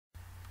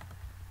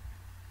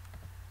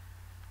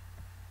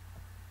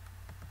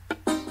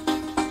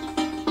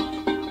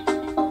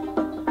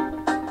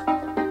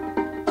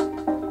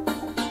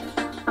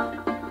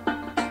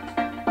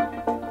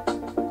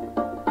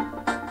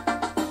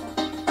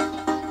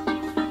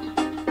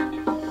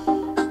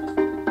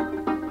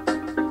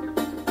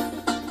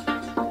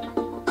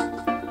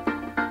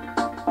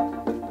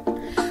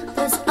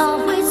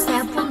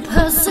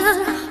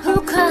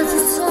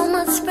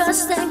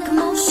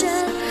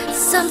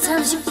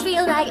Sometimes you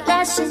feel like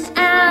lashing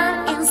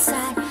out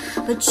inside,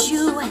 but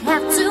you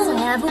have to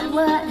have a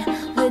word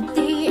with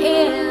the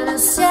inner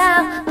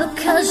self,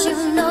 because you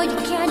know you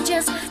can't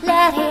just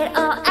let it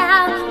all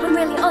out, when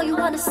really all you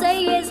wanna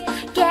say is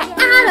get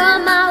out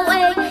of my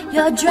way.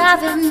 You're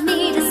driving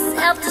me to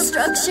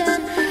self-destruction,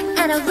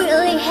 and I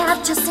really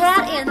have just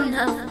had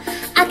enough.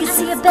 I could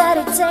see a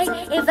better day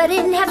if I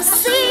didn't have to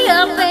see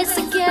your face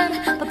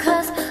again,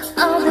 because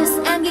all this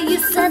anger you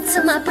sent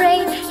to my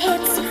brain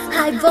hits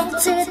high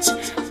voltage,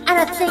 and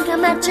I think I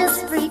might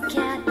just freak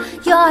out.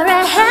 You're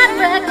a head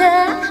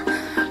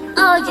wrecker,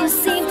 all you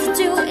seem to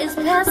do is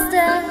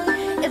pester.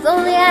 If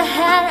only I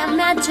had a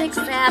magic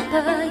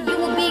zapper, you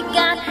would be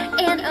gone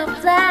in a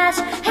flash.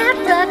 Head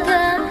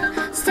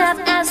wrecker, stop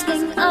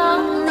asking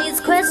all these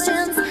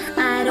questions.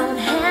 I don't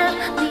have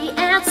the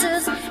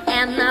answers,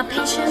 and my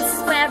patience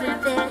is wearing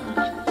thin.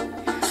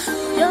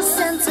 You're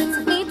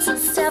sentencing me to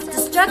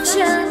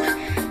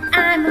self-destruction.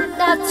 I'm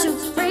about to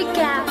freak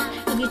out.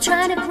 If you're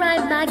trying to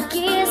grind my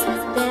gears,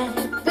 then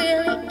it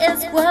really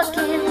is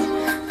working.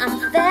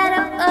 I'm fed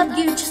up of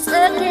you just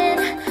looking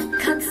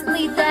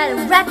constantly, that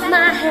it wreck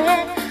my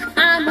head.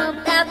 I'm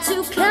about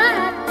to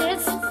cut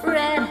this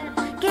thread.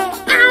 Get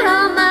out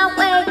of my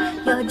way.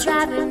 You're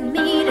driving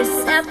me to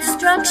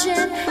self-destruction,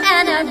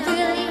 and I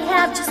really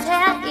have just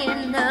had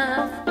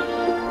enough.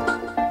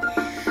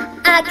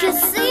 I could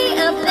see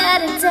a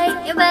better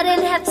day if I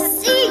didn't have to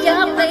see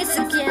your face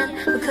again,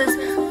 because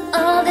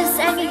all this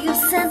anger you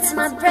sent to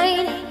my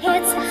brain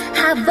hits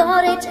high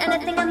voltage, and I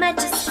think I might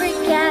just freak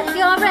out.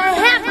 You're a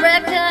head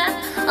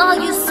wrecker, all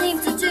you seem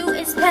to do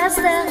is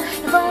pester.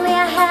 If only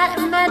I had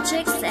a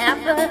magic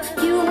zapper,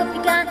 you would be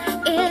gone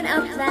in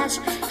a flash.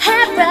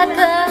 Head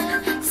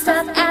wrecker,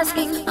 stop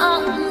asking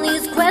all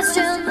these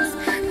questions.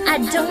 I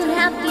don't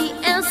have the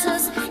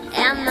answers,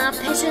 and my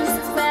patience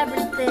is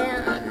wearing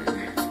thin.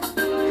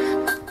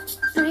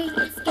 3,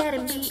 it's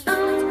getting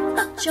beyond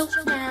a joke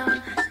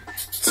now.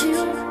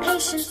 2,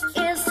 patience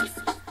is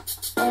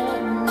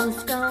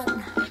almost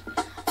gone.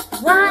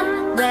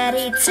 1,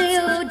 ready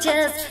to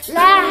just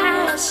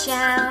lash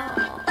out.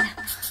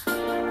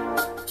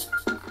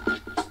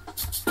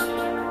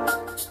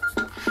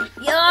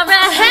 You're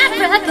a head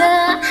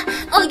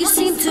wrecker, all you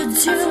seem to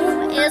do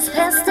is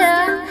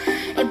pester.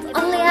 If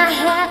only I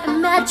had a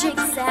magic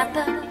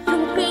zapper,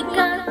 you'd be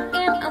gone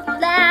in a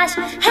flash.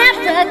 Head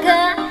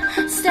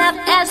wrecker, stop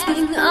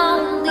asking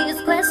all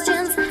these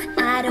questions.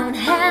 I don't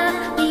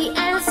have the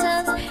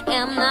answers,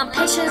 and my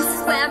patience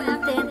is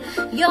wearing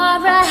thin. You're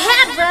a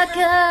head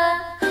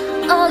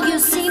wrecker, all you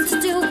seem to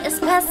do is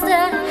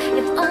pester.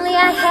 If only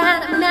I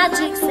had a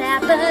magic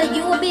zapper,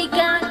 you would be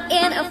gone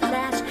in a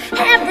flash.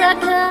 Head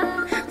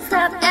wrecker,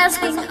 stop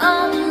asking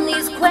all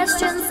these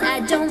questions. I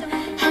don't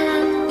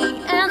have the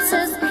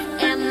answers,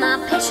 and my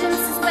patience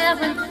is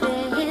wearing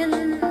thin.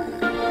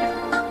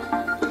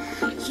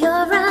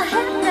 You're a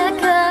head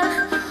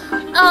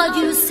wrecker, all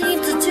you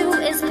seem to do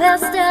is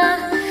pester.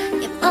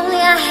 If only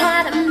I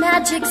had a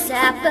magic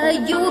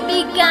zapper, you would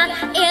be gone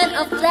in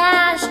a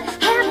flash.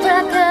 Head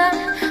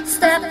wrecker,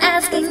 stop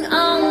asking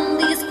all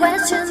these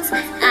questions.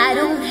 I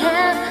don't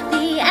have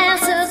the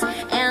answers,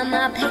 and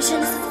my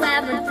patience is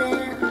wearing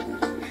thin.